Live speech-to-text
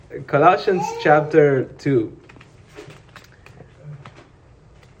Colossians chapter 2.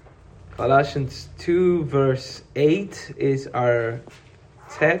 Colossians 2 verse 8 is our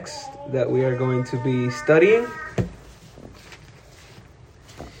text that we are going to be studying.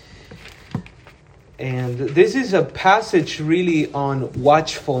 And this is a passage really on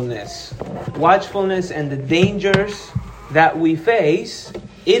watchfulness. Watchfulness and the dangers that we face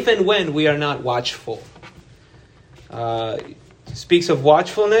if and when we are not watchful. Speaks of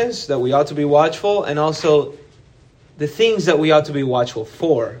watchfulness, that we ought to be watchful, and also the things that we ought to be watchful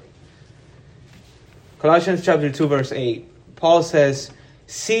for. Colossians chapter 2 verse 8. Paul says,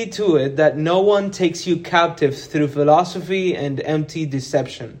 "See to it that no one takes you captive through philosophy and empty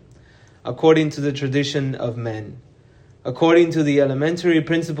deception, according to the tradition of men, according to the elementary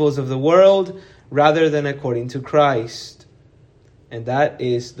principles of the world, rather than according to Christ." And that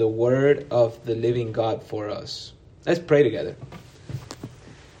is the word of the living God for us. Let's pray together.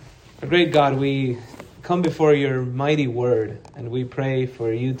 Our great God, we come before your mighty word, and we pray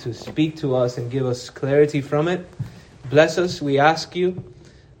for you to speak to us and give us clarity from it. Bless us, we ask you,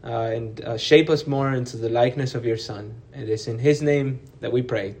 and shape us more into the likeness of your Son. It is in his name that we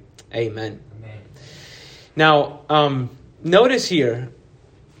pray. Amen. Amen. Now, notice here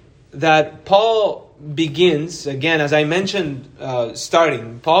that Paul begins, again, as I mentioned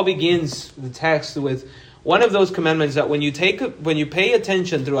Paul begins the text with one of those commandments that when you pay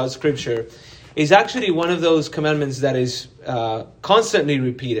attention throughout Scripture, is actually one of those commandments that is constantly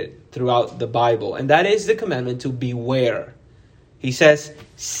repeated throughout the Bible. And that is the commandment to beware. He says,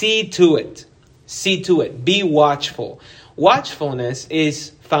 see to it. See to it. Be watchful. Watchfulness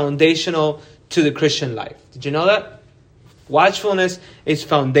is foundational to the Christian life. Did you know that? Watchfulness is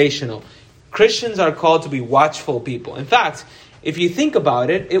foundational. Christians are called to be watchful people. In fact, if you think about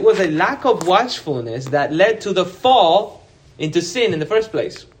it, it was a lack of watchfulness that led to the fall into sin in the first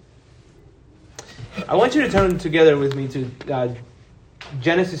place. I want you to turn together with me to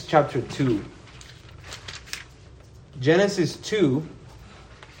Genesis chapter 2. Genesis 2.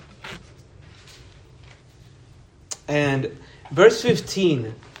 And verse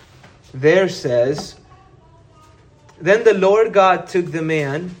 15 there says, "Then the Lord God took the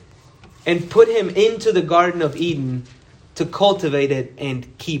man and put him into the Garden of Eden to cultivate it and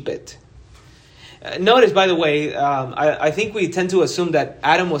keep it." Notice, by the way, I think we tend to assume that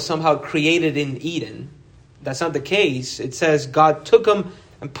Adam was somehow created in Eden. That's not the case. It says God took him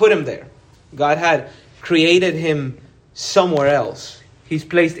and put him there. God had created him somewhere else. He's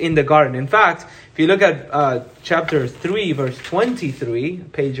placed in the garden. In fact, if you look at chapter 3, verse 23,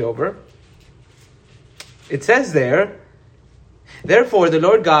 page over, it says there, "Therefore the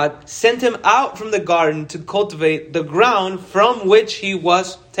Lord God sent him out from the garden to cultivate the ground from which he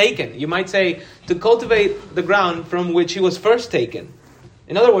was taken." You might say, to cultivate the ground from which he was first taken.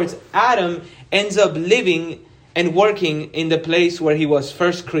 In other words, Adam ends up living and working in the place where he was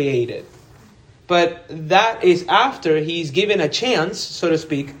first created. But that is after he's given a chance, so to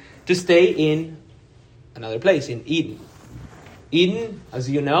speak, to stay in another place, in Eden. Eden, as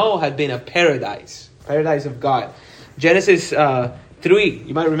you know, had been a paradise of God. Genesis 3,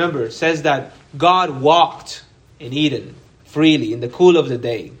 you might remember, says that God walked in Eden freely in the cool of the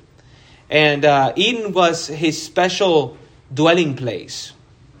day. And Eden was his special dwelling place.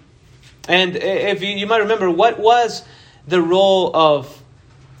 And if you might remember, what was the role of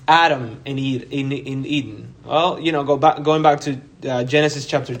Adam in Eden? Well, going back to Genesis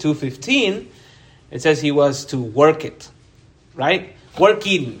chapter 2:15, it says he was to work it, right? Work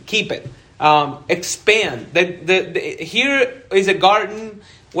Eden, keep it. Expand. Here is a garden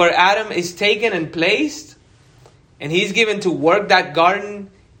where Adam is taken and placed, and he's given to work that garden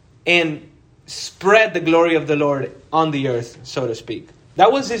and spread the glory of the Lord on the earth, so to speak.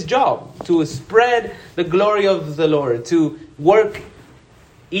 That was his job, to spread the glory of the Lord, to work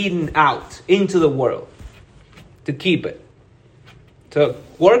Eden out into the world, to keep it. To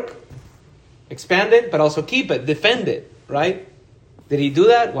work, expand it, but also keep it, defend it, right? Did he do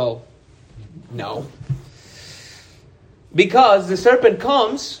that? Well, no. Because the serpent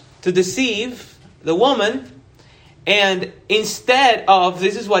comes to deceive the woman, and instead of,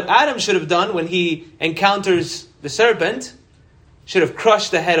 this is what Adam should have done when he encounters the serpent, should have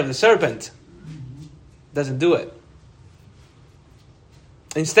crushed the head of the serpent. Doesn't do it.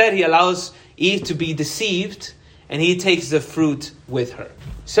 Instead, he allows Eve to be deceived, and he takes the fruit with her.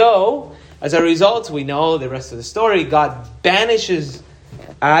 So, as a result, we know the rest of the story. God banishes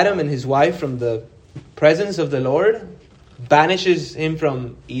Adam and his wife from the presence of the Lord, banishes him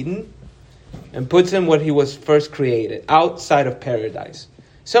from Eden, and puts him where he was first created, outside of paradise.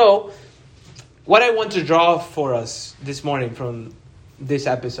 So, what I want to draw for us this morning from this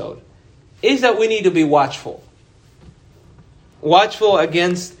episode is that we need to be watchful. Watchful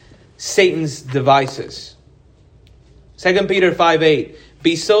against Satan's devices. 2 Peter 5:8.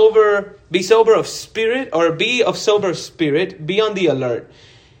 Be sober of spirit, or be of sober spirit, be on the alert.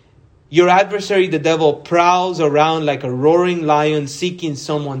 Your adversary, the devil, prowls around like a roaring lion seeking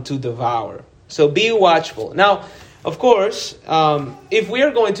someone to devour. So be watchful. Now, of course, if we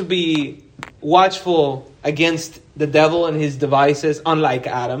are going to be watchful against the devil and his devices, unlike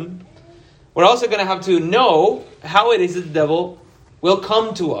Adam, we're also going to have to know how it is that the devil will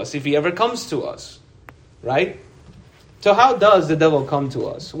come to us, if he ever comes to us. Right? So how does the devil come to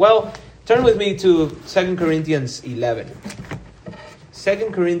us? Well, turn with me to 2 Corinthians 11. 2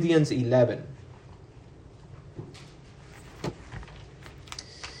 Corinthians 11.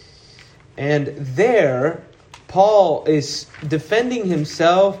 And there, Paul is defending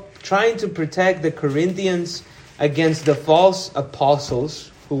himself, trying to protect the Corinthians against the false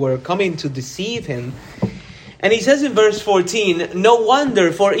apostles who were coming to deceive him. And he says in verse 14, no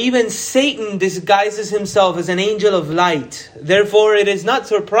wonder, for even Satan disguises himself as an angel of light. Therefore, it is not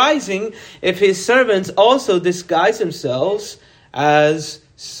surprising if his servants also disguise themselves as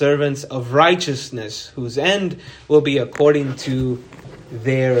servants of righteousness, whose end will be according to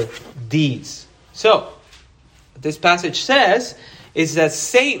their deeds. So, what this passage says is that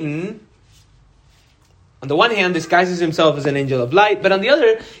Satan, on the one hand, disguises himself as an angel of light, but on the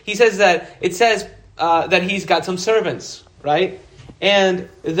other, it says that he's got some servants, right? And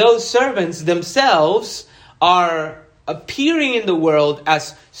those servants themselves are appearing in the world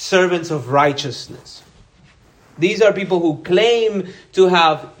as servants of righteousness. These are people who claim to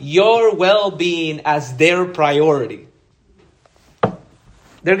have your well-being as their priority.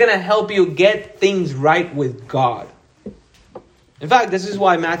 They're going to help you get things right with God. In fact, this is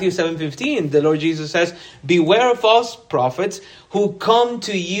why Matthew 7:15, the Lord Jesus says, beware of false prophets who come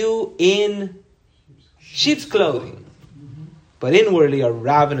to you in sheep's clothing, but inwardly are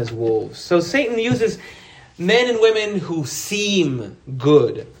ravenous wolves. So Satan uses men and women who seem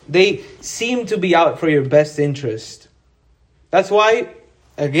good. They seem to be out for your best interest. That's why,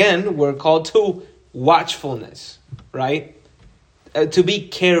 again, we're called to watchfulness, right? To be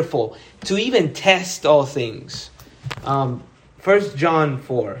careful, to even test all things. 1 John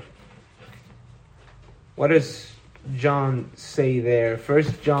 4. What does John say there? 1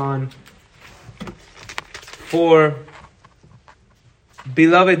 John 4.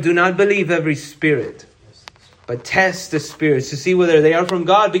 Beloved, do not believe every spirit, but test the spirits to see whether they are from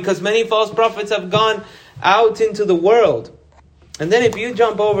God, because many false prophets have gone out into the world. And then if you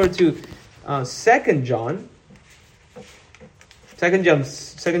jump over to 2 John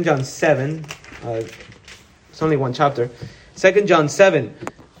 7, it's only one chapter. 2 John 7.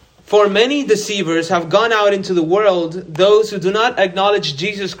 For many deceivers have gone out into the world, those who do not acknowledge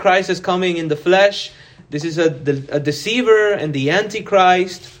Jesus Christ as coming in the flesh. This is a deceiver and the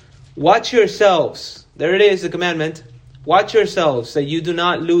Antichrist. Watch yourselves. There it is, the commandment. Watch yourselves, that you do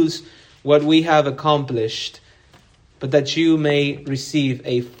not lose what we have accomplished, but that you may receive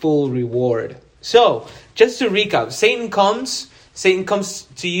a full reward. So, just to recap, Satan comes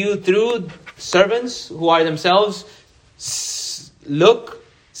to you through servants who are themselves seem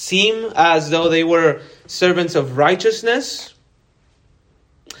as though they were servants of righteousness.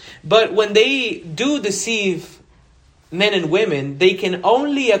 But when they do deceive men and women, they can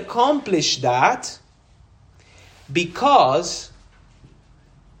only accomplish that because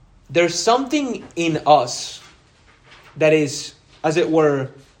there's something in us that is, as it were,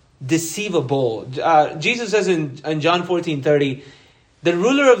 deceivable. Jesus says in John 14:30, the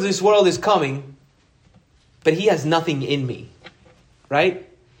ruler of this world is coming, but he has nothing in me. Right?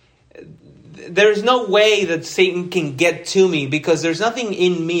 There's no way that Satan can get to me because there's nothing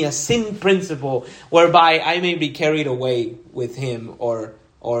in me, a sin principle, whereby I may be carried away with him or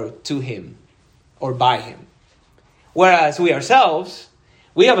to him or by him. Whereas we ourselves,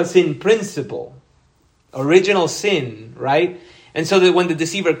 we have a sin principle, original sin, right? And so that when the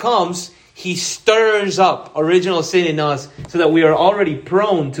deceiver comes, he stirs up original sin in us so that we are already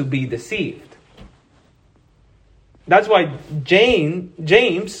prone to be deceived. That's why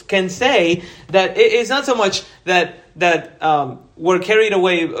James can say that it's not so much that we're carried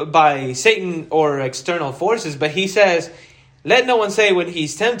away by Satan or external forces, but he says, let no one say when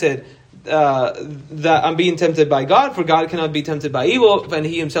he's tempted that I'm being tempted by God, for God cannot be tempted by evil, and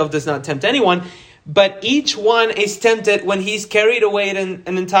he himself does not tempt anyone. But each one is tempted when he's carried away and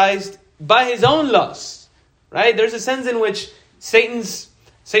enticed by his own lusts. Right? There's a sense in which Satan's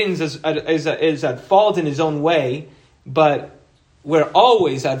is at fault in his own way, but we're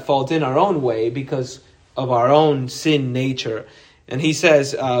always at fault in our own way because of our own sin nature. And he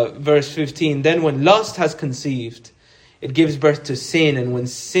says, verse 15, then when lust has conceived, it gives birth to sin. And when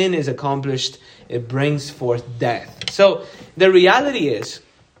sin is accomplished, it brings forth death. So the reality is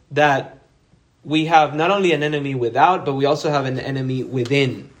that we have not only an enemy without, but we also have an enemy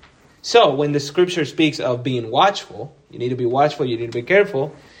within. So when the scripture speaks of being watchful, you need to be watchful, you need to be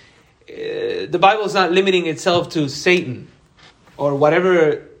careful. The Bible is not limiting itself to Satan or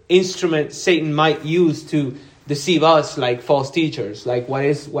whatever instrument Satan might use to deceive us, like false teachers, like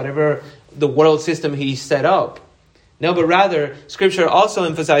whatever the world system he set up. No, but rather, Scripture also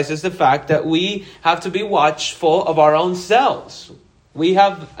emphasizes the fact that we have to be watchful of our own selves. We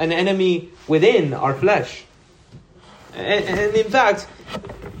have an enemy within our flesh. And in fact,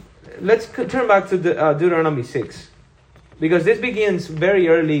 let's turn back to Deuteronomy 6. Because this begins very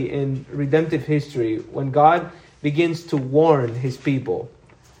early in redemptive history, when God begins to warn his people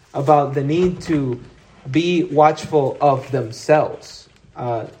about the need to be watchful of themselves.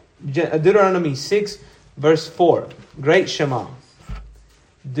 Deuteronomy 6, verse 4. Great Shema.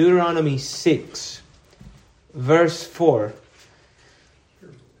 Deuteronomy 6, verse 4.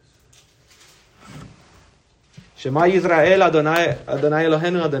 Shema Yisrael Adonai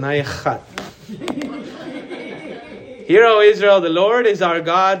Eloheinu Adonai Echad. Hear, O Israel, the Lord is our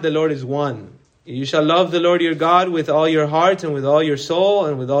God, the Lord is one. You shall love the Lord your God with all your heart and with all your soul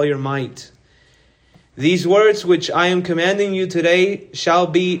and with all your might. These words which I am commanding you today shall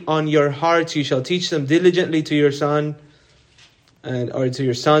be on your hearts. You shall teach them diligently to your son or to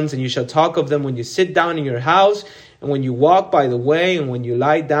your sons, and you shall talk of them when you sit down in your house, and when you walk by the way, and when you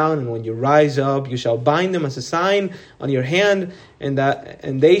lie down, and when you rise up. You shall bind them as a sign on your hand,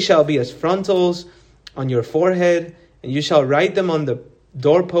 and they shall be as frontals on your forehead, and you shall write them on the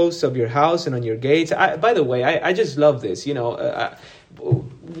doorposts of your house and on your gates. By the way, I just love this.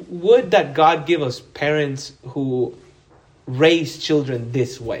 Would that God give us parents who raise children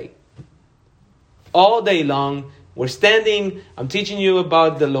this way? All day long, we're standing, I'm teaching you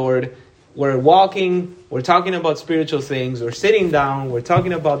about the Lord, we're walking, we're talking about spiritual things, we're sitting down, we're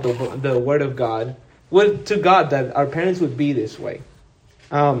talking about the Word of God. Would to God that our parents would be this way.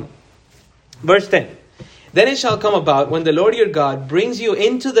 Verse 10. Then it shall come about when the Lord your God brings you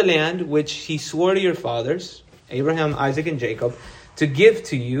into the land which he swore to your fathers, Abraham, Isaac, and Jacob, to give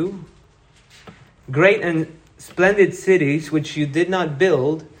to you, great and splendid cities which you did not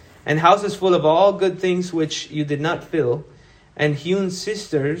build, and houses full of all good things which you did not fill, and hewn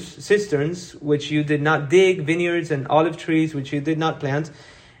cisterns which you did not dig, vineyards and olive trees which you did not plant,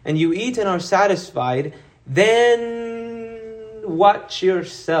 and you eat and are satisfied, then watch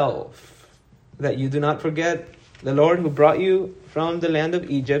yourself, that you do not forget the Lord who brought you from the land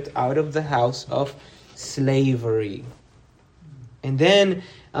of Egypt out of the house of slavery. And then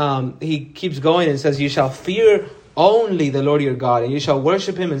he keeps going and says, you shall fear only the Lord your God, and you shall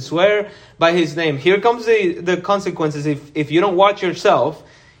worship him and swear by his name. Here comes the consequences. If you don't watch yourself,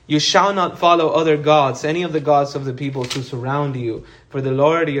 you shall not follow other gods, any of the gods of the peoples who surround you. For the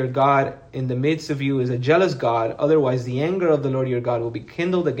Lord your God in the midst of you is a jealous God. Otherwise the anger of the Lord your God will be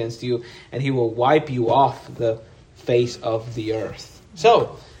kindled against you, and he will wipe you off the face of the earth.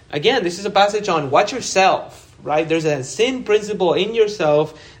 So, again, this is a passage on watch yourself. Right? There's a sin principle in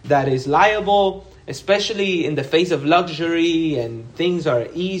yourself that is liable, especially in the face of luxury and things are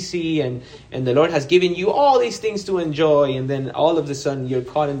easy and the Lord has given you all these things to enjoy, and then all of a sudden you're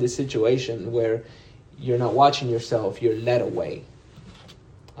caught in this situation where you're not watching yourself, you're led away.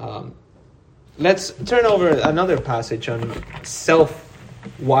 Let's turn over another passage on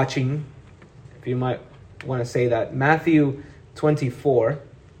self-watching, if you might want to say that. Matthew 24.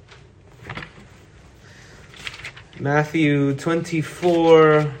 Matthew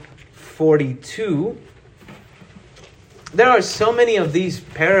 24:42. There are so many of these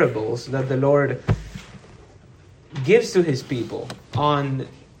parables that the Lord gives to his people on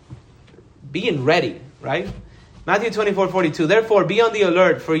being ready, right? Matthew 24:42. Therefore, be on the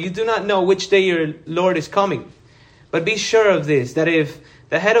alert, for you do not know which day your Lord is coming. But be sure of this, that if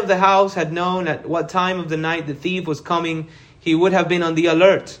the head of the house had known at what time of the night the thief was coming, he would have been on the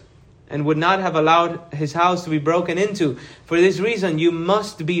alert and would not have allowed his house to be broken into. For this reason, you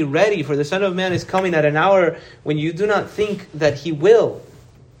must be ready, for the Son of Man is coming at an hour when you do not think that he will.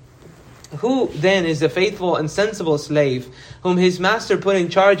 Who then is the faithful and sensible slave, whom his master put in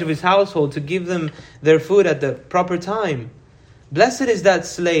charge of his household to give them their food at the proper time? Blessed is that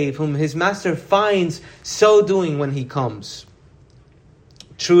slave whom his master finds so doing when he comes.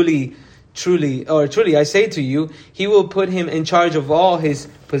 Truly, I say to you, he will put him in charge of all his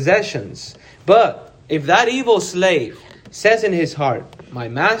possessions. But if that evil slave says in his heart, my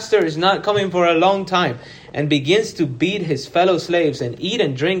master is not coming for a long time, and begins to beat his fellow slaves and eat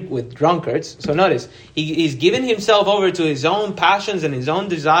and drink with drunkards. So notice, he's given himself over to his own passions and his own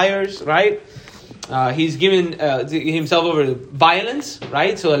desires, right? He's given himself over to violence,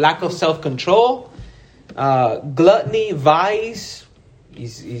 right? So a lack of self-control, gluttony, vice.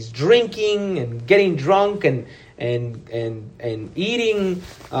 He's drinking and getting drunk and eating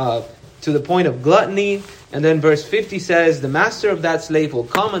to the point of gluttony. And then verse 50 says, the master of that slave will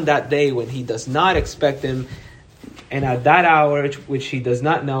come on that day when he does not expect him, and at that hour which he does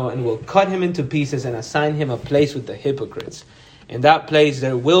not know, and will cut him into pieces and assign him a place with the hypocrites. In that place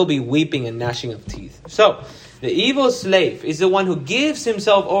there will be weeping and gnashing of teeth. So, the evil slave is the one who gives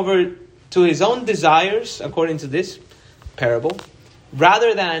himself over to his own desires, according to this parable,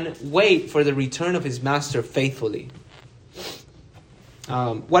 rather than wait for the return of his master faithfully.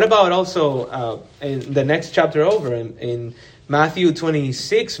 What about also in the next chapter over, in Matthew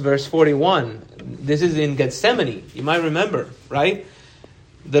 26, verse 41? This is in Gethsemane. You might remember, right?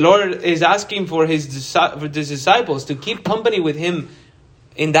 The Lord is asking for his disciples to keep company with him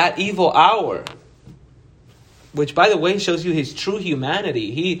in that evil hour, which, by the way, shows you his true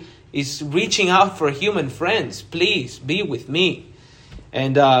humanity. He is reaching out for human friends. Please be with me.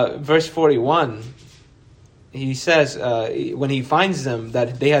 And verse 41, he says, when he finds them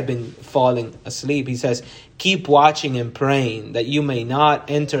that they have been falling asleep, he says, keep watching and praying that you may not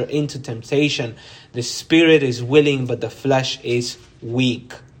enter into temptation. The spirit is willing, but the flesh is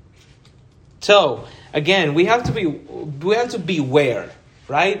weak. So, again, we have to beware,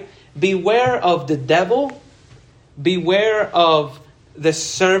 right? Beware of the devil. Beware of the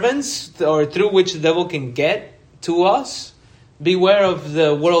servants, or through which the devil can get to us. Beware of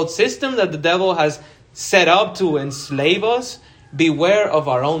the world system that the devil has set up to enslave us. Beware of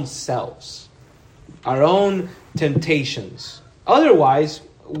our own selves, our own temptations. Otherwise,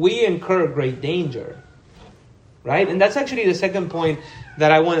 we incur great danger, right? And that's actually the second point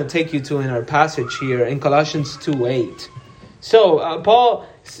that I want to take you to in our passage here in Colossians 2:8. So Paul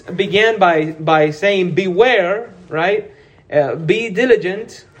began by saying, beware, right? Be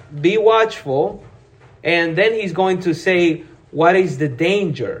diligent, be watchful. And then he's going to say, what is the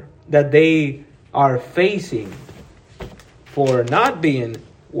danger that they are facing for not being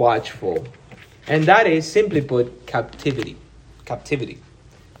watchful? And that is, simply put, captivity. Captivity.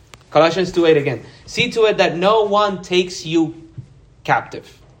 Colossians 2:8 again. See to it that no one takes you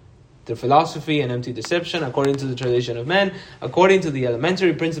captive through philosophy and empty deception, according to the tradition of men, according to the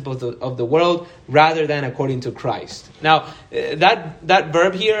elementary principles of the world, rather than according to Christ. Now, that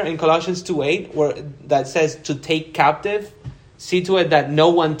verb here in Colossians 2:8, where that says to take captive, see to it that no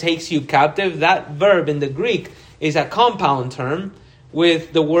one takes you captive, that verb in the Greek is a compound term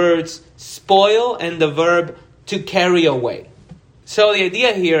with the words spoil and the verb to carry away. So the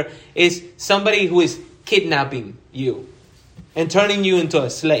idea here is somebody who is kidnapping you and turning you into a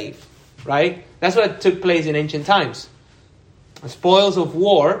slave, right? That's what took place in ancient times. The spoils of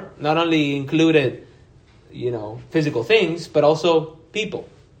war not only included, physical things, but also people.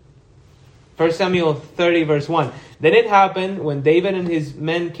 1 Samuel 30 verse 1. Then it happened when David and his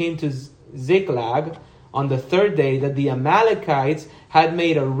men came to Ziklag on the third day that the Amalekites had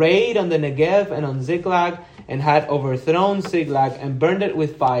made a raid on the Negev and on Ziklag, and had overthrown Ziklag and burned it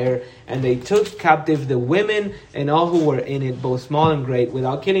with fire. And they took captive the women and all who were in it, both small and great,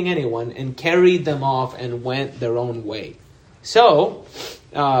 without killing anyone, and carried them off and went their own way. So,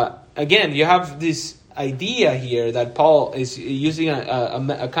 again, you have this idea here that Paul is using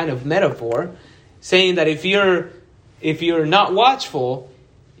a kind of metaphor, saying that if you're not watchful,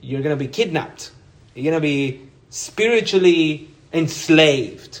 you're going to be kidnapped. You're going to be spiritually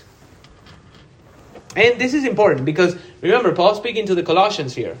enslaved. And this is important because, remember, Paul's speaking to the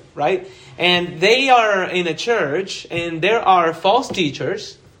Colossians here, right? And they are in a church, and there are false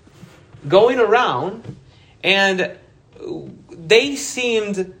teachers going around, and they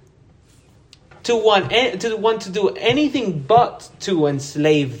seemed to want to do anything but to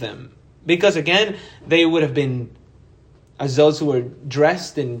enslave them. Because, again, they would have been as those who were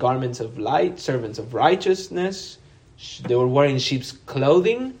dressed in garments of light, servants of righteousness. They were wearing sheep's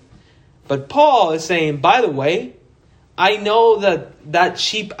clothing. But Paul is saying, by the way, I know that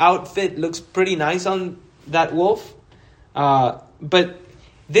sheep outfit looks pretty nice on that wolf. But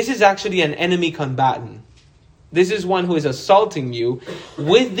this is actually an enemy combatant. This is one who is assaulting you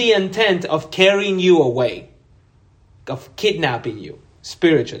with the intent of carrying you away, of kidnapping you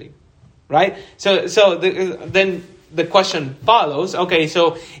spiritually, right? So then the question follows, okay,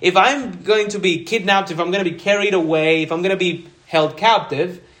 so if I'm going to be kidnapped, if I'm going to be carried away, if I'm going to be held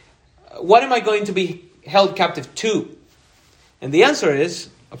captive, what am I going to be held captive to? And the answer is,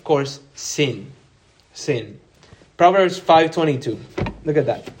 of course, sin. Sin. Proverbs 5:22. Look at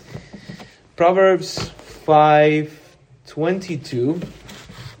that. Proverbs 5:22.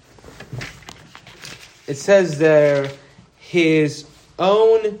 It says there, his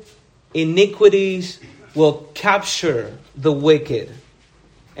own iniquities will capture the wicked,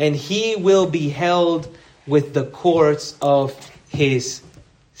 and he will be held with the cords of his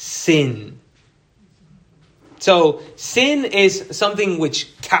sin. So sin is something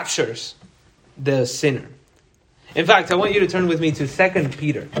which captures the sinner. In fact, I want you to turn with me to 2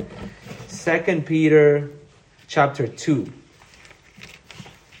 Peter. 2 Peter chapter 2.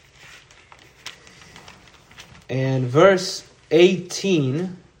 And verse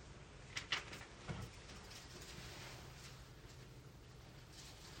 18.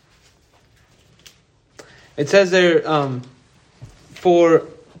 It says there, for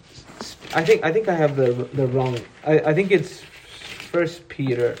I think I have the wrong. I think it's 1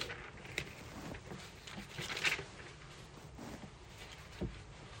 Peter.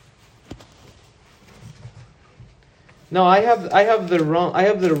 No, I have the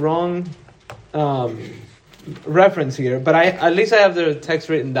wrong reference here, but at least I have the text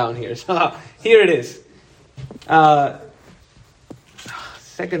written down here. So here it is. 2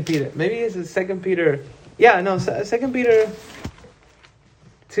 Peter. Maybe it's 2 Peter. Yeah, no, 2 Peter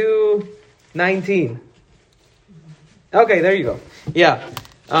 2:19. Okay, there you go. Yeah.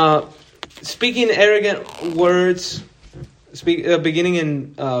 Speaking arrogant words, beginning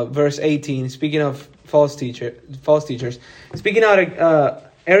in verse 18, speaking of false teachers, speaking out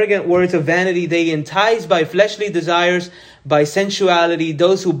arrogant words of vanity, they entice by fleshly desires, by sensuality,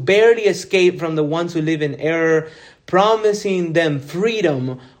 those who barely escape from the ones who live in error, promising them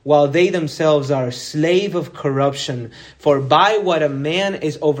freedom while they themselves are a slave of corruption. For by what a man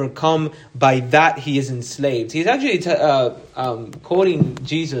is overcome, by that he is enslaved. He's actually quoting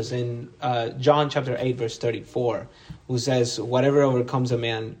Jesus in John chapter 8, verse 34, who says, whatever overcomes a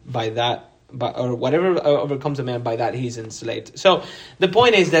man by that, whatever overcomes a man, by that he's enslaved. So the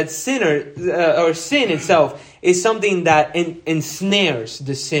point is that sin itself is something that ensnares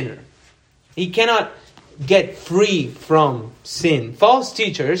the sinner. He cannot get free from sin. False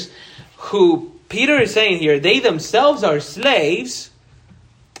teachers, who Peter is saying here, they themselves are slaves,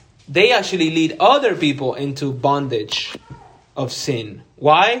 they actually lead other people into bondage of sin.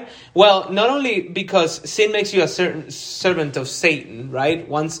 Why? Well, not only because sin makes you a certain servant of Satan, right?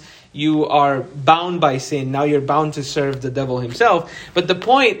 Once you are bound by sin, now you're bound to serve the devil himself. But the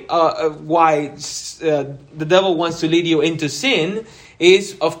point why the devil wants to lead you into sin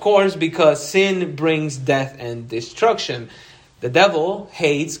is, of course, because sin brings death and destruction. The devil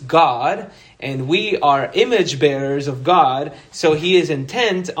hates God, and we are image bearers of God, so he is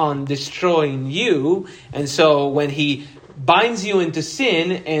intent on destroying you. And so when he binds you into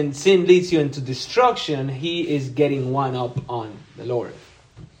sin, and sin leads you into destruction, he is getting one up on the Lord.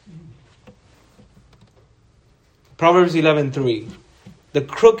 Proverbs 11:3. The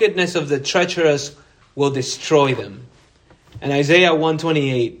crookedness of the treacherous will destroy them. And Isaiah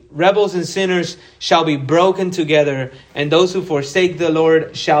 1:28. Rebels and sinners shall be broken together, and those who forsake the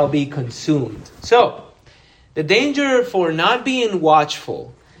Lord shall be consumed. So, the danger for not being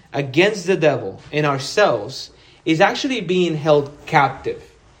watchful against the devil in ourselves is actually being held captive.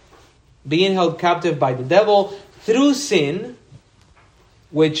 Being held captive by the devil through sin,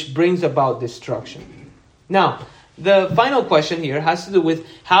 which brings about destruction. Now, the final question here has to do with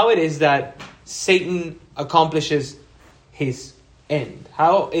how it is that Satan accomplishes his end.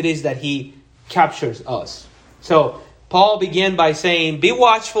 How it is that he captures us. So, Paul began by saying, be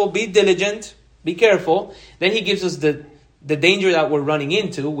watchful, be diligent, be careful. Then he gives us the danger that we're running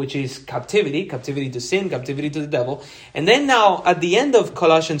into, which is captivity to sin, captivity to the devil. And then now, at the end of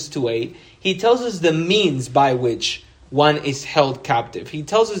Colossians 2:8, he tells us the means by which one is held captive. He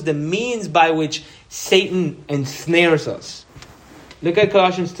tells us the means by which Satan ensnares us. Look at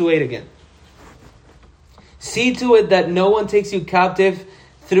Colossians 2:8 again. See to it that no one takes you captive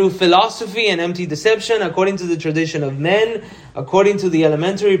through philosophy and empty deception, according to the tradition of men, according to the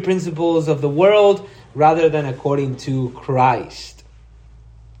elementary principles of the world, rather than according to Christ.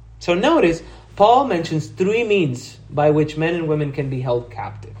 So notice, Paul mentions three means by which men and women can be held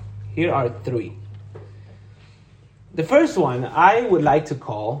captive. Here are three. The first one I would like to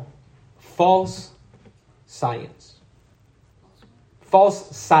call false science.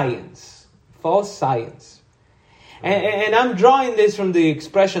 False science. False science. And I'm drawing this from the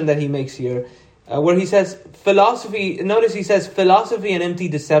expression that he makes here, where he says philosophy. Notice he says philosophy and empty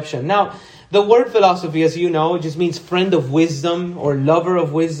deception. Now, the word philosophy, as you know, just means friend of wisdom or lover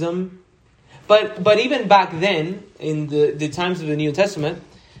of wisdom. But even back then, in the times of the New Testament,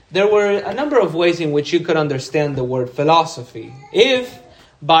 there were a number of ways in which you could understand the word philosophy. If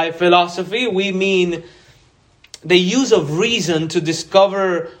by philosophy we mean the use of reason to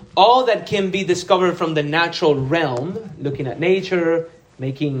discover all that can be discovered from the natural realm, looking at nature,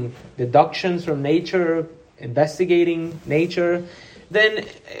 making deductions from nature, investigating nature, then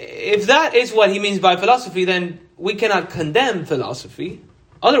if that is what he means by philosophy, then we cannot condemn philosophy.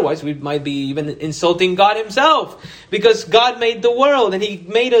 Otherwise, we might be even insulting God himself, because God made the world and he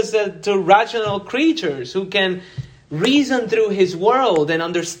made us to rational creatures who can reason through his world and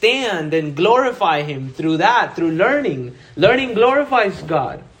understand and glorify him through that, through learning. Learning glorifies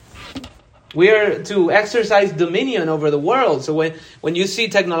God. We are to exercise dominion over the world. So when you see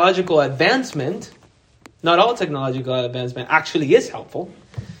technological advancement, not all technological advancement actually is helpful.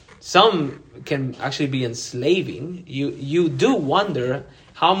 Some can actually be enslaving. You do wonder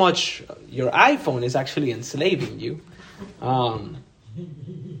how much your iPhone is actually enslaving you.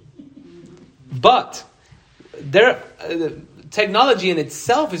 But technology in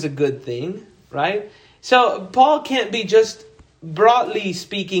itself is a good thing, right? So Paul can't be just broadly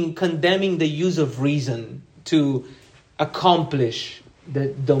speaking condemning the use of reason to accomplish the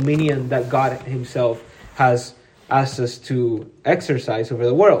dominion that God himself has asked us to exercise over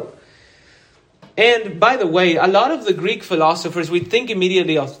the world. And by the way, a lot of the Greek philosophers, we think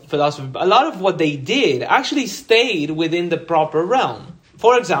immediately of philosophy, but a lot of what they did actually stayed within the proper realm.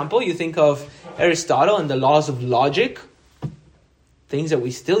 For example, you think of Aristotle and the laws of logic, things that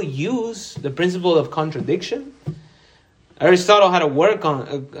we still use, the principle of contradiction. Aristotle had a work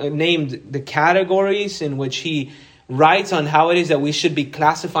on named The Categories, in which he writes on how it is that we should be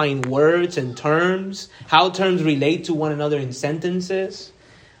classifying words and terms, how terms relate to one another in sentences.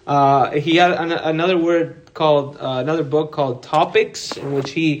 He had another book called Topics, in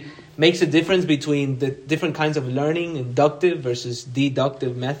which he makes a difference between the different kinds of learning, inductive versus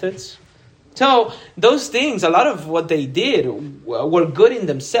deductive methods. So those things, a lot of what they did were good in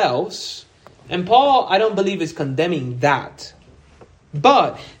themselves. And Paul, I don't believe, is condemning that.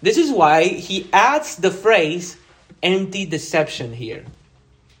 But this is why he adds the phrase empty deception here.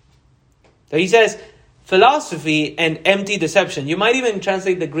 So he says philosophy and empty deception. You might even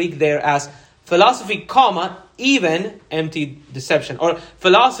translate the Greek there as philosophy, comma, even empty deception. Or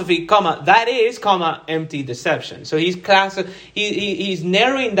philosophy, comma, that is, comma, empty deception. So he's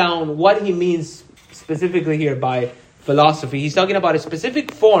narrowing down what he means specifically here by philosophy. He's talking about a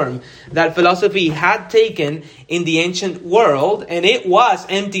specific form that philosophy had taken in the ancient world, and it was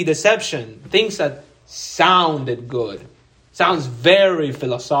empty deception. Things that sounded good. Sounds very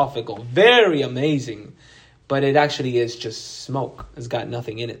philosophical, very amazing, but it actually is just smoke. It's got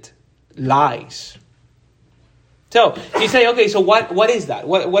nothing in it. Lies. So you say, okay, so what is that?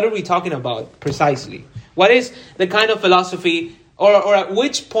 What are we talking about precisely? What is the kind of philosophy, or at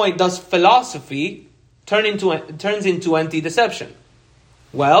which point does philosophy turns into empty deception?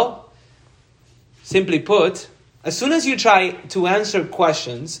 Well, simply put, as soon as you try to answer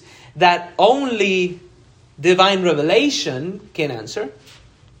questions that only divine revelation can answer,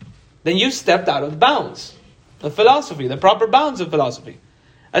 then you've stepped out of bounds of philosophy, the proper bounds of philosophy.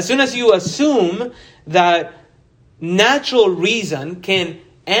 As soon as you assume that natural reason can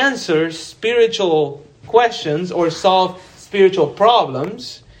answer spiritual questions or solve spiritual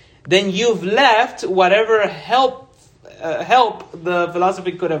problems, then you've left whatever help the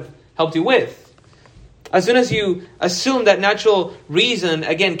philosophy could have helped you with. As soon as you assume that natural reason,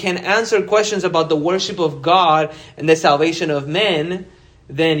 again, can answer questions about the worship of God and the salvation of men,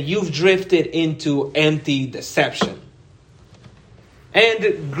 then you've drifted into empty deception.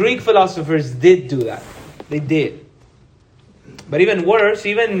 And Greek philosophers did do that. They did. But even worse,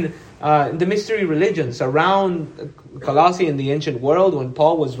 even the mystery religions around Colossae in the ancient world, when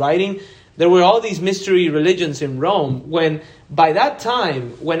Paul was writing, there were all these mystery religions in Rome, when by that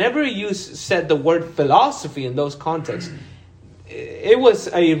time, whenever you said the word philosophy in those contexts, it was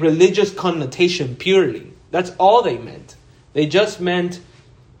a religious connotation purely. That's all they meant. They just meant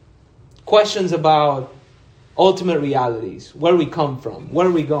questions about ultimate realities, where we come from, where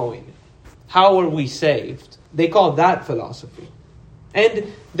are we going, how are we saved. They called that philosophy.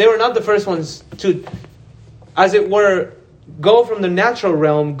 And they were not the first ones to, as it were, go from the natural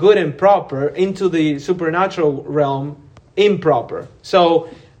realm, good and proper, into the supernatural realm, improper. So,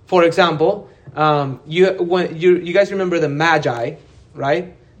 for example, you guys remember the Magi,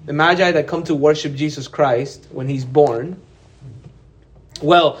 right? The Magi that come to worship Jesus Christ when he's born.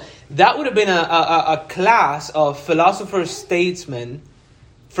 Well, that would have been a class of philosopher-statesmen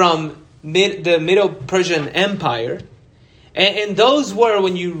from the Middle Persian Empire. And those were,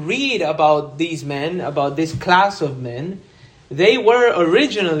 when you read about these men, about this class of men, they were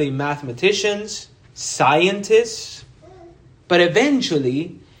originally mathematicians, scientists, but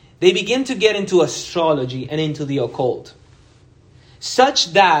eventually they begin to get into astrology and into the occult,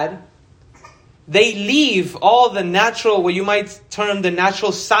 such that they leave all the natural, what you might term the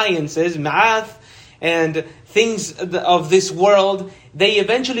natural sciences, math, and things of this world. They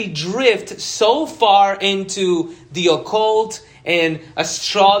eventually drift so far into the occult and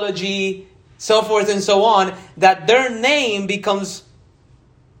astrology, so forth and so on, that their name becomes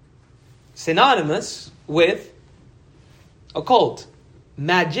synonymous with occult,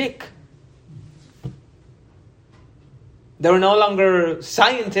 magic. They were no longer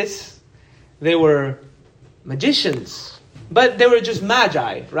scientists, they were magicians. But they were just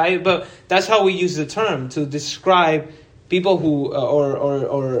magi, right? But that's how we use the term to describe people who,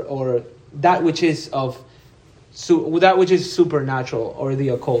 or that which is supernatural or the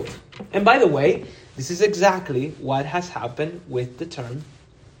occult. And by the way, this is exactly what has happened with the term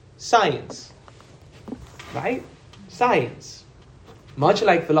science, right? Science, much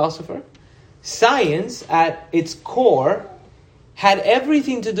like philosopher, science at its core had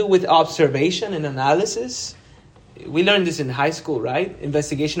everything to do with observation and analysis. We learned this in high school, right?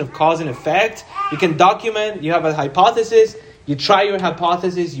 Investigation of cause and effect. You can document, you have a hypothesis, you try your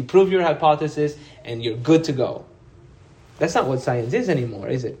hypothesis, you prove your hypothesis, and you're good to go. That's not what science is anymore,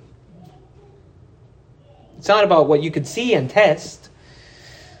 is it? It's not about what you could see and test.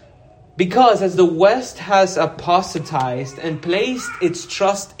 Because as the West has apostatized and placed its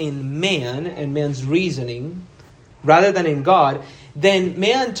trust in man and man's reasoning, rather than in God, then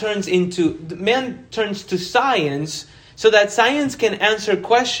man turns to science so that science can answer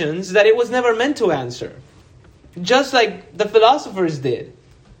questions that it was never meant to answer. Just like the philosophers did.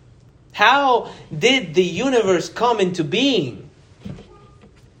 How did the universe come into being?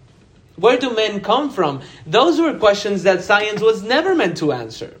 Where do men come from? Those were questions that science was never meant to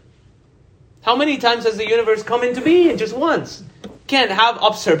answer. How many times has the universe come into being? Just once. Can't have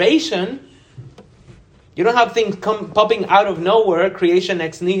observation. You don't have things popping out of nowhere, creation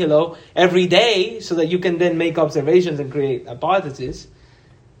ex nihilo, every day, so that you can then make observations and create hypotheses.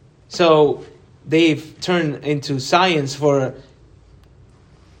 So they've turned into science for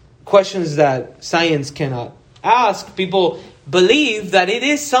questions that science cannot ask. People believe that it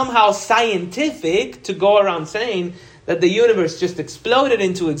is somehow scientific to go around saying that the universe just exploded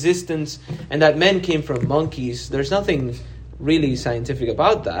into existence and that men came from monkeys. There's nothing really scientific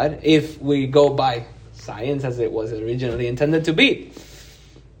about that if we go by science as it was originally intended to be.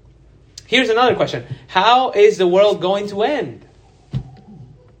 Here's another question. How is the world going to end?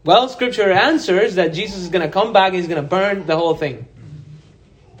 Well, Scripture answers that Jesus is going to come back and he's going to burn the whole thing.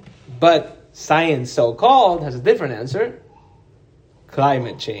 But science, so-called, has a different answer.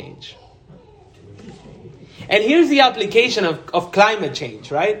 Climate change. And here's the application of climate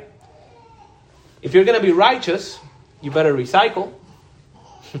change, right? If you're going to be righteous, you better recycle.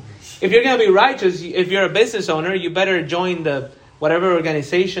 If you're going to be righteous, if you're a business owner, you better join the whatever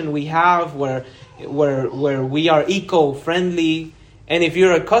organization we have where we are eco-friendly. And if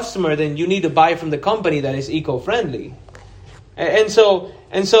you're a customer, then you need to buy from the company that is eco-friendly. And so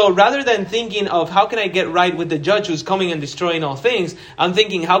rather than thinking of how can I get right with the judge who's coming and destroying all things, I'm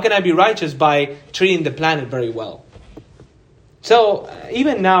thinking how can I be righteous by treating the planet very well. So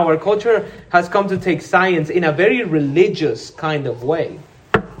even now our culture has come to take science in a very religious kind of way.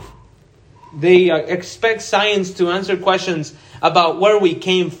 They expect science to answer questions about where we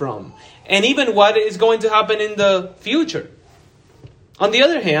came from and even what is going to happen in the future. On the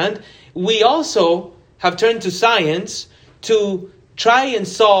other hand, we also have turned to science to try and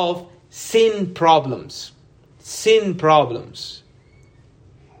solve sin problems. Sin problems.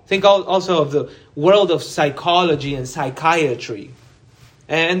 Think also of the world of psychology and psychiatry.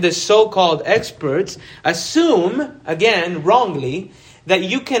 And the so-called experts assume, again, wrongly, that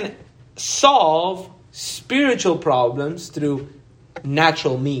you can solve spiritual problems through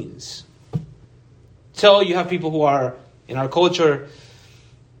natural means. So you have people who are, in our culture,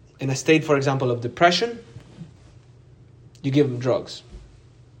 in a state, for example, of depression. You give them drugs.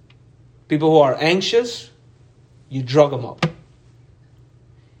 People who are anxious, you drug them up.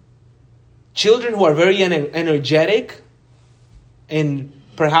 Children who are very energetic and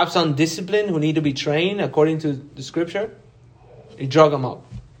perhaps undisciplined, who need to be trained according to the Scripture, you drug them up.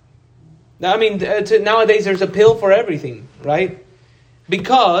 I mean, nowadays there's a pill for everything, right?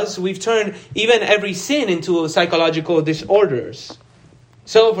 Because we've turned even every sin into psychological disorders.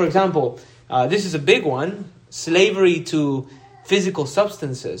 So, for example, this is a big one. Slavery to physical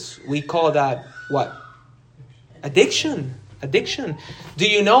substances. We call that what? Addiction. Addiction. Do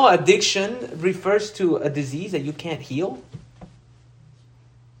you know addiction refers to a disease that you can't heal?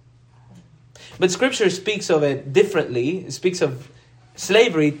 But Scripture speaks of it differently. It speaks of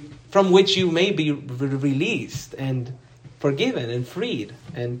slavery from which you may be released and forgiven and freed.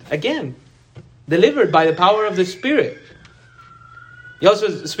 And again, delivered by the power of the Spirit. You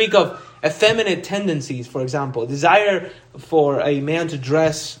also speak of effeminate tendencies, for example. Desire for a man to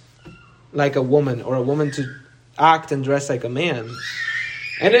dress like a woman, or a woman to act and dress like a man.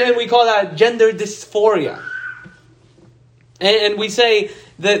 And then we call that gender dysphoria. And we say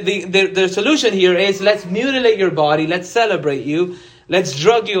that the solution here is, let's mutilate your body, let's celebrate you, let's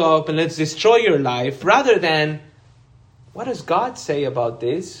drug you up, and let's destroy your life, rather than, what does God say about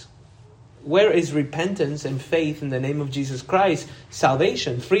this? Where is repentance and faith in the name of Jesus Christ?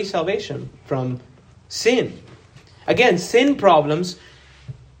 Salvation, free salvation from sin. Again, sin problems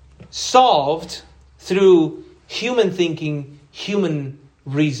solved through human thinking, human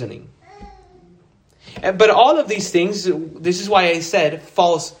reasoning. But all of these things, this is why I said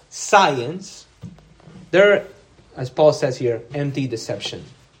false science, they're, as Paul says here, empty deception.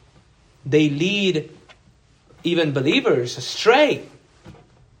 They lead even believers astray.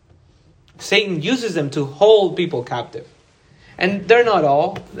 Satan uses them to hold people captive. And they're not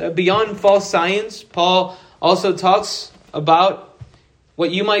all. Beyond false science, Paul also talks about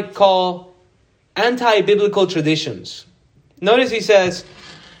what you might call anti-biblical traditions. Notice he says,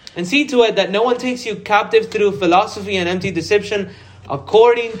 and see to it that no one takes you captive through philosophy and empty deception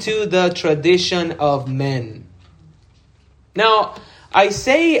according to the tradition of men. Now, I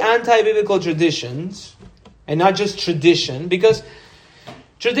say anti-biblical traditions and not just tradition, because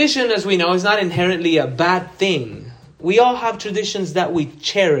tradition, as we know, is not inherently a bad thing. We all have traditions that we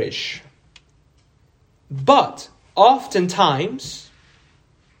cherish. But oftentimes,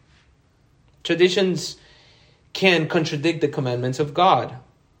 traditions can contradict the commandments of God.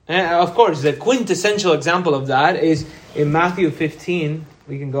 And of course, the quintessential example of that is in Matthew 15.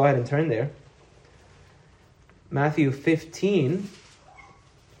 We can go ahead and turn there. Matthew 15.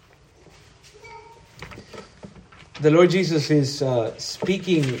 The Lord Jesus is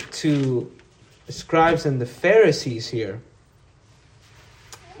speaking to the scribes and the Pharisees here.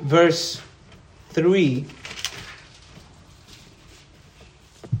 Verse 3.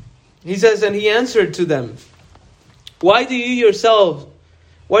 He says, and he answered to them, Why do you yourselves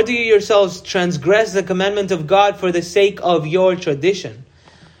transgress the commandment of God for the sake of your tradition?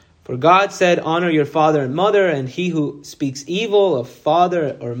 For God said, honor your father and mother, and he who speaks evil of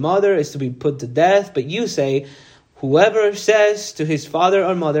father or mother is to be put to death. But you say, whoever says to his father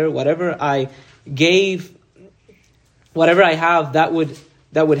or mother, whatever I have that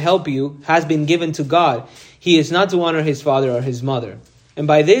would help you has been given to God. He is not to honor his father or his mother. And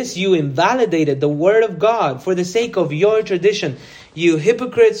by this you invalidated the word of God for the sake of your tradition. You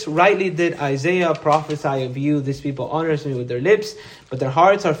hypocrites, rightly did Isaiah prophesy of you. This people honors me with their lips, but their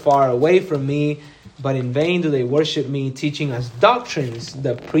hearts are far away from me. But in vain do they worship me, teaching as doctrines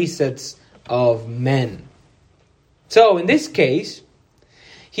the precepts of men. So in this case,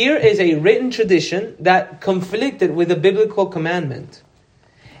 here is a written tradition that conflicted with the biblical commandment.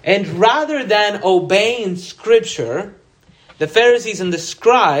 And rather than obeying Scripture, the Pharisees and the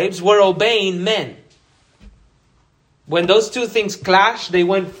scribes were obeying men. When those two things clashed, they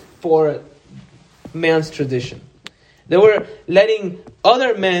went for man's tradition. They were letting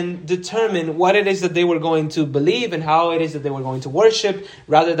other men determine what it is that they were going to believe and how it is that they were going to worship,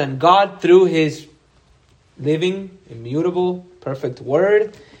 rather than God through His living, immutable, perfect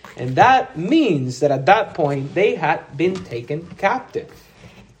word. And that means that at that point, they had been taken captive.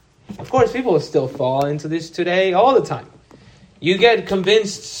 Of course, people still fall into this today all the time. You get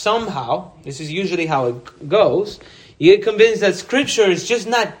convinced somehow, this is usually how it goes, you get convinced that Scripture is just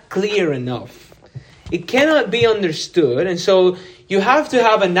not clear enough. It cannot be understood, and so you have to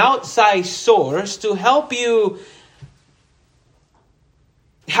have an outside source to help you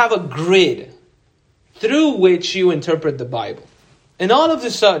have a grid through which you interpret the Bible. And all of a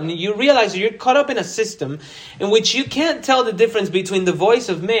sudden, you realize that you're caught up in a system in which you can't tell the difference between the voice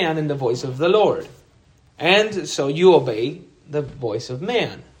of man and the voice of the Lord. And so you obey the voice of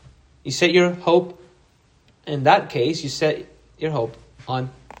man. You set your hope, in that case, you set your hope on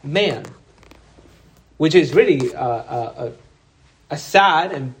man. Which is really a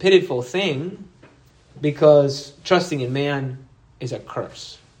sad and pitiful thing, because trusting in man is a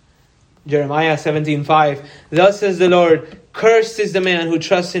curse. Jeremiah 17:5, thus says the Lord, cursed is the man who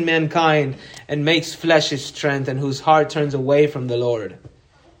trusts in mankind and makes flesh his strength, and whose heart turns away from the Lord.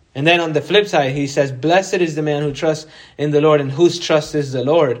 And then on the flip side, he says, blessed is the man who trusts in the Lord and whose trust is the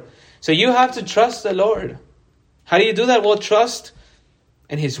Lord. So you have to trust the Lord. How do you do that? Well, trust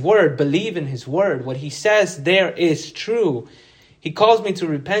in His Word. Believe in His Word. What He says there is true. He calls me to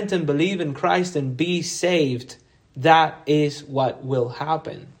repent and believe in Christ and be saved. That is what will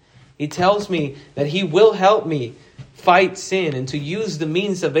happen. He tells me that He will help me fight sin and to use the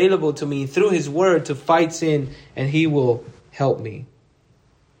means available to me through His Word to fight sin, and He will help me.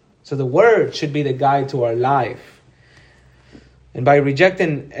 So the Word should be the guide to our life. And by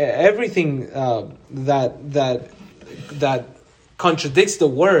rejecting everything that contradicts the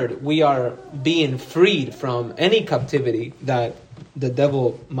Word, we are being freed from any captivity that the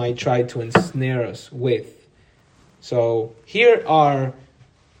devil might try to ensnare us with. So here are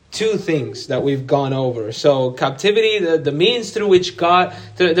two things that we've gone over. So captivity, the means through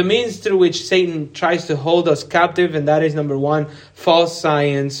which Satan tries to hold us captive, and that is number one, false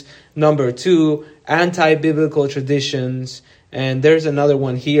science. Number two, anti-biblical traditions. And there's another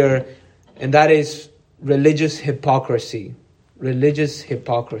one here, and that is religious hypocrisy. Religious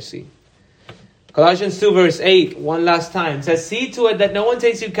hypocrisy. Colossians 2 verse 8, one last time, says, "See to it that no one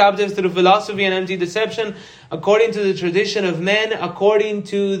takes you captive through philosophy and empty deception, according to the tradition of men, according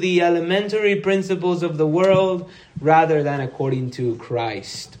to the elementary principles of the world, rather than according to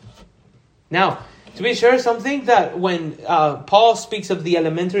Christ." Now, to be sure, something that when Paul speaks of the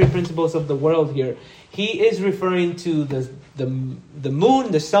elementary principles of the world here, he is referring to the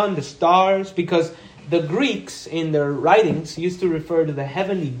moon, the sun, the stars, because the Greeks in their writings used to refer to the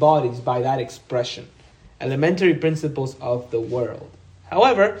heavenly bodies by that expression. Elementary principles of the world.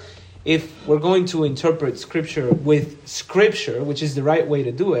 However, if we're going to interpret Scripture with Scripture, which is the right way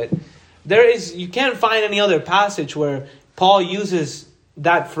to do it, you can't find any other passage where Paul uses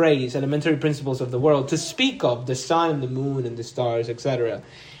that phrase, elementary principles of the world, to speak of the sun and the moon and the stars, etc.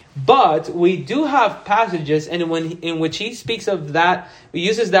 But we do have passages in which he speaks of that, he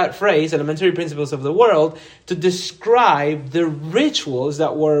uses that phrase, elementary principles of the world, to describe the rituals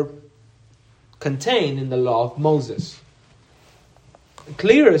that were contained in the law of Moses. The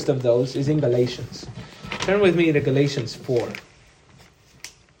clearest of those is in Galatians. Turn with me to Galatians 4.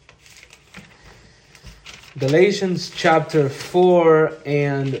 Galatians chapter 4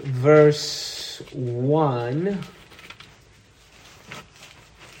 and verse 1.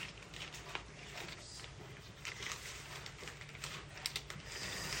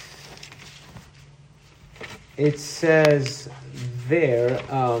 It says there,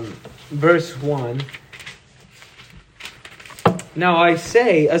 verse 1, "Now I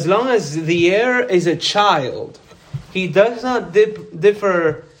say, as long as the heir is a child, he does not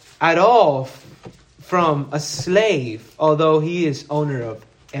differ at all from a slave, although he is owner of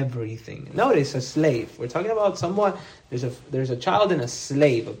everything." Notice, a slave. We're talking about someone, there's a child and a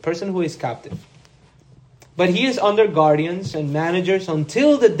slave, a person who is captive. "But he is under guardians and managers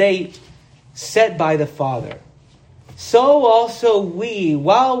until the date set by the Father. So also we,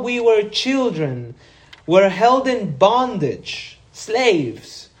 while we were children, were held in bondage,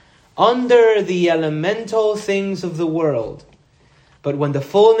 slaves, under the elemental things of the world. But when the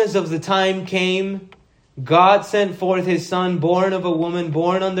fullness of the time came, God sent forth His Son, born of a woman,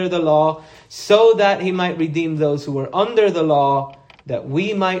 born under the law, so that He might redeem those who were under the law, that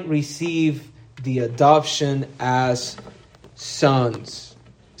we might receive the adoption as sons."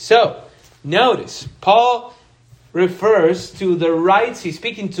 So, notice, Paul refers to the rights. He's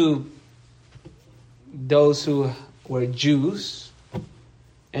speaking to those who were Jews,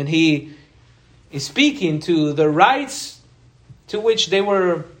 and he is speaking to the rights to which they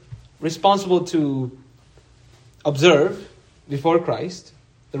were responsible to observe before Christ,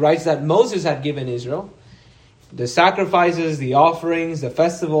 the rights that Moses had given Israel, the sacrifices, the offerings, the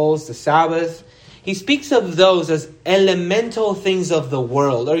festivals, the Sabbath. He speaks of those as elemental things of the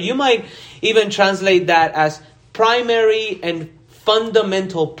world, or you might even translate that as primary and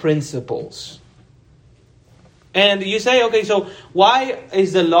fundamental principles. And you say, okay, so why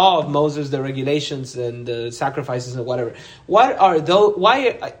is the law of Moses, the regulations and the sacrifices and whatever, why are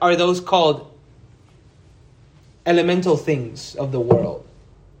those called elemental things of the world?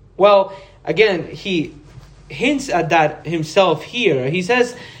 Well, again, he hints at that himself here. He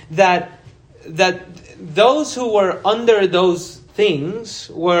says that those who were under those things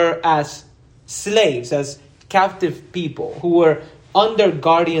were as slaves, as captive people who were under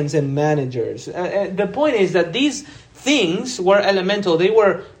guardians and managers. The point is that these things were elemental. They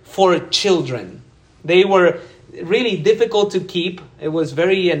were for children. They were really difficult to keep. It was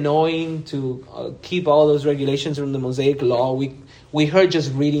very annoying to keep all those regulations from the Mosaic Law. We heard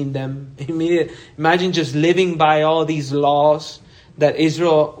just reading them. Imagine just living by all these laws that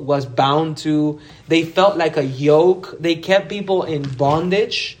Israel was bound to. They felt like a yoke. They kept people in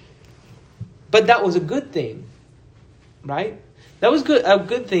bondage. But that was a good thing. right? That was a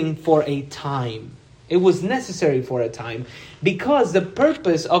good thing for a time. It was necessary for a time, because the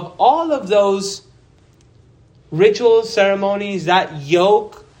purpose of all of those rituals, ceremonies, that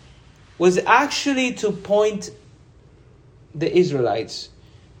yoke, was actually to point the Israelites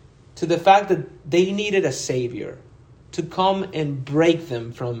to the fact that they needed a Savior to come and break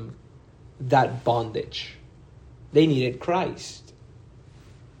them from that bondage. They needed Christ.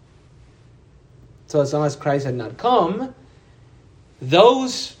 So as long as Christ had not come,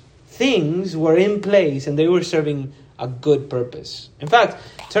 those things were in place and they were serving a good purpose. In fact,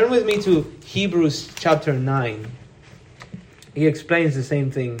 turn with me to Hebrews chapter 9. He explains the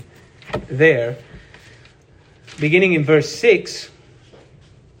same thing there. Beginning in verse 6.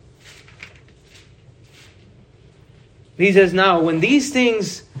 He says, now when these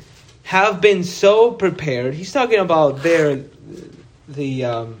things have been so prepared, he's talking about the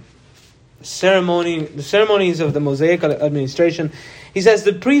ceremonies of the Mosaic administration. He says,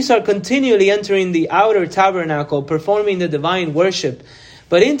 the priests are continually entering the outer tabernacle, performing the divine worship.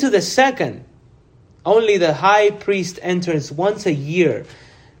 But into the second, only the high priest enters once a year,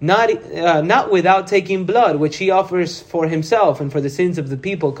 not without taking blood, which he offers for himself and for the sins of the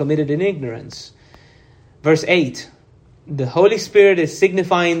people committed in ignorance. Verse 8, the Holy Spirit is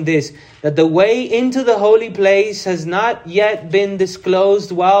signifying this, that the way into the holy place has not yet been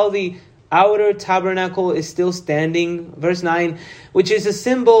disclosed while the outer tabernacle is still standing. Verse 9, which is a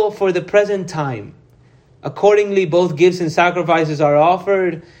symbol for the present time. Accordingly, both gifts and sacrifices are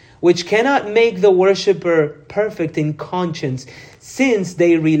offered, which cannot make the worshiper perfect in conscience, since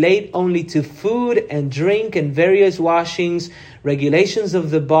they relate only to food and drink and various washings, regulations of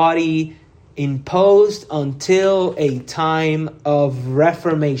the body, imposed until a time of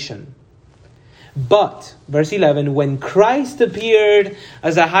reformation. But, verse 11, when Christ appeared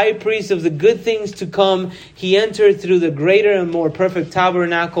as a high priest of the good things to come, he entered through the greater and more perfect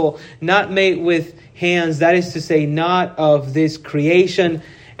tabernacle, not made with hands, that is to say, not of this creation,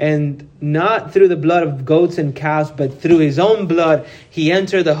 and not through the blood of goats and calves, but through his own blood, he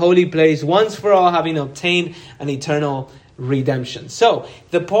entered the holy place once for all, having obtained an eternal redemption. So,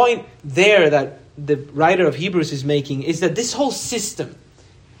 the point there that the writer of Hebrews is making is that this whole system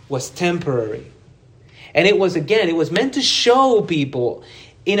was temporary. And it was meant to show people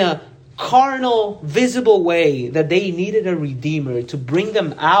in a carnal, visible way that they needed a redeemer to bring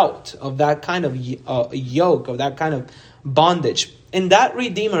them out of that kind of yoke, of that kind of bondage. And that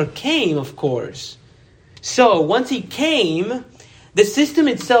redeemer came, of course. So once he came, the system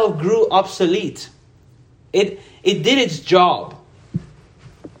itself grew obsolete. It did its job.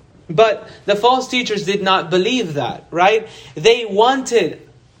 But the false teachers did not believe that, right? They wanted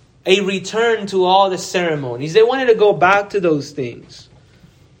a return to all the ceremonies. They wanted to go back to those things.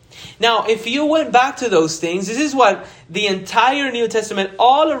 Now, if you went back to those things, this is what the entire New Testament,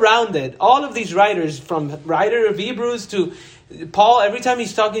 all around it, all of these writers, from writer of Hebrews to Paul, every time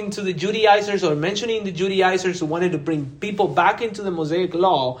he's talking to the Judaizers or mentioning the Judaizers who wanted to bring people back into the Mosaic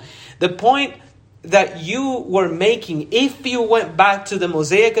law, the point that you were making, if you went back to the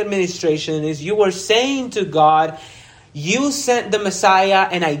Mosaic administration, is you were saying to God, you sent the Messiah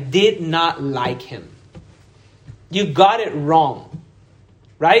and I did not like him. You got it wrong.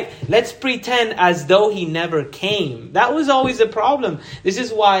 Right? Let's pretend as though he never came. That was always the problem. This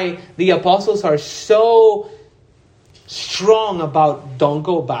is why the apostles are so strong about don't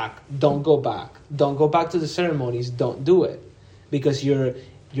go back, don't go back, don't go back to the ceremonies, don't do it. Because you're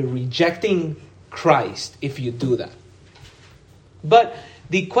rejecting Christ if you do that. But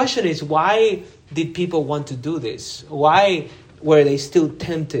the question is, why did people want to do this? Why were they still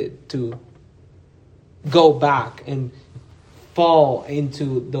tempted to go back and fall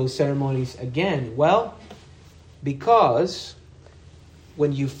into those ceremonies again? Well, because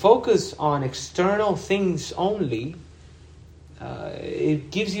when you focus on external things only,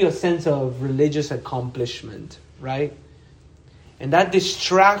 it gives you a sense of religious accomplishment, right? And that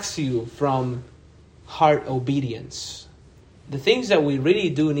distracts you from heart obedience. The things that we really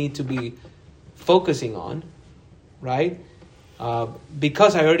do need to be focusing on, right?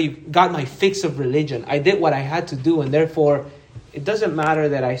 Because I already got my fix of religion. I did what I had to do, and therefore it doesn't matter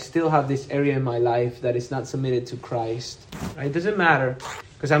that I still have this area in my life that is not submitted to Christ. Right? It doesn't matter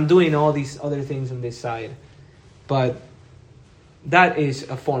because I'm doing all these other things on this side. But that is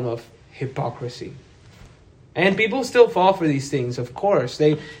a form of hypocrisy. And people still fall for these things, of course.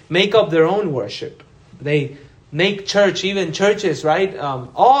 They make up their own worship. They make church, even churches, right?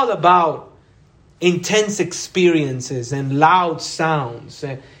 All about intense experiences and loud sounds.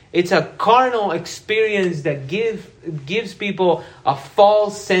 It's a carnal experience that gives people a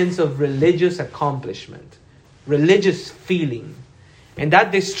false sense of religious accomplishment. religious feeling. And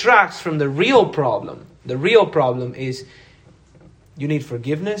that distracts from the real problem. The real problem is you need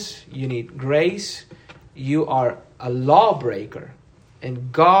forgiveness, you need grace, you are a lawbreaker.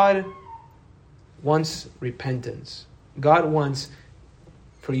 And God wants repentance. God wants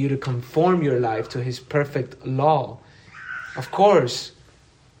for you to conform your life to His perfect law. Of course,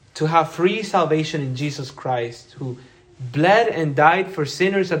 to have free salvation in Jesus Christ, who bled and died for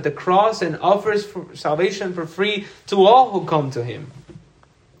sinners at the cross and offers salvation for free to all who come to Him.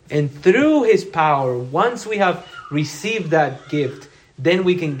 And through His power, once we have received that gift, then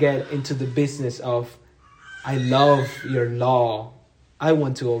we can get into the business of, I love your law. I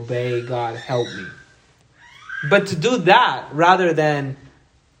want to obey. God, help me. But to do that, rather than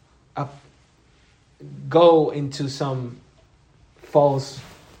go into some false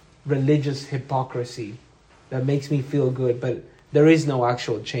religious hypocrisy that makes me feel good, but there is no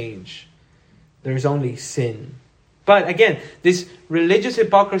actual change. There is only sin. But again, this religious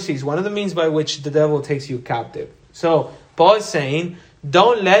hypocrisy is one of the means by which the devil takes you captive. So Paul is saying,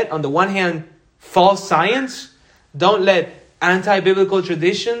 don't let, on the one hand, false science, don't let anti-biblical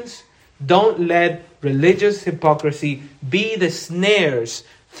traditions, don't let religious hypocrisy be the snares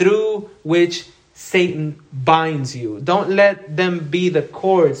through which Satan binds you. Don't let them be the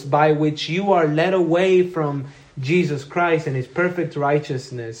cords by which you are led away from Jesus Christ and His perfect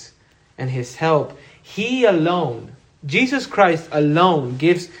righteousness and His help. He alone, Jesus Christ alone,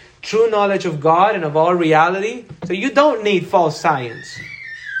 gives true knowledge of God and of all reality. So you don't need false science.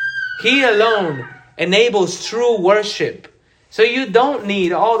 He alone enables true worship. So you don't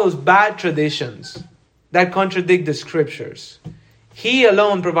need all those bad traditions that contradict the Scriptures. He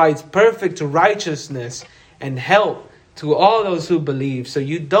alone provides perfect righteousness and help to all those who believe. So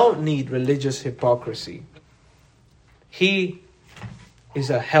you don't need religious hypocrisy. He is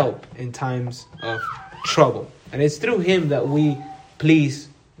a help in times of trouble. And it's through Him that we please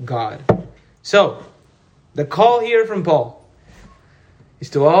God. So, the call here from Paul is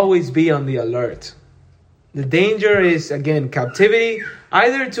to always be on the alert. The danger is, again, captivity,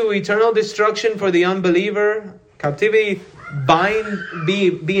 either to eternal destruction for the unbeliever, captivity,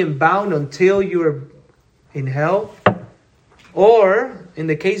 being bound until you're in hell, or in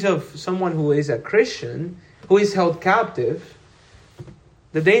the case of someone who is a Christian, who is held captive,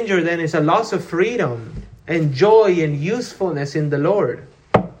 the danger then is a loss of freedom and joy and usefulness in the Lord.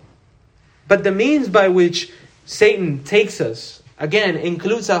 But the means by which Satan takes us, again,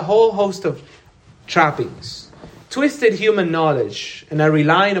 includes a whole host of trappings. Twisted human knowledge and a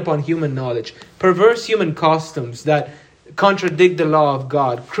relying upon human knowledge. Perverse human customs that contradict the law of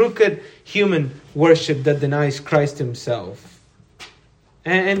God. Crooked human worship that denies Christ Himself.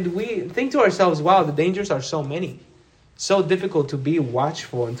 And we think to ourselves, wow, the dangers are so many. So difficult to be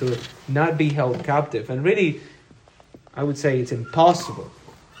watchful and to not be held captive. And really, I would say it's impossible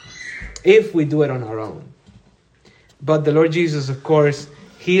if we do it on our own. But the Lord Jesus, of course,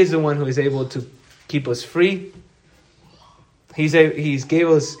 He is the one who is able to keep us free. He's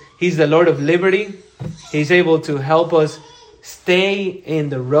the Lord of liberty. He's able to help us stay in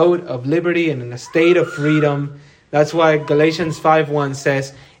the road of liberty and in a state of freedom. That's why Galatians 5:1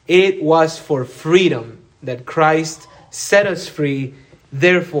 says, it was for freedom that Christ set us free.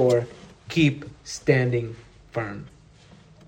 Therefore, keep standing firm.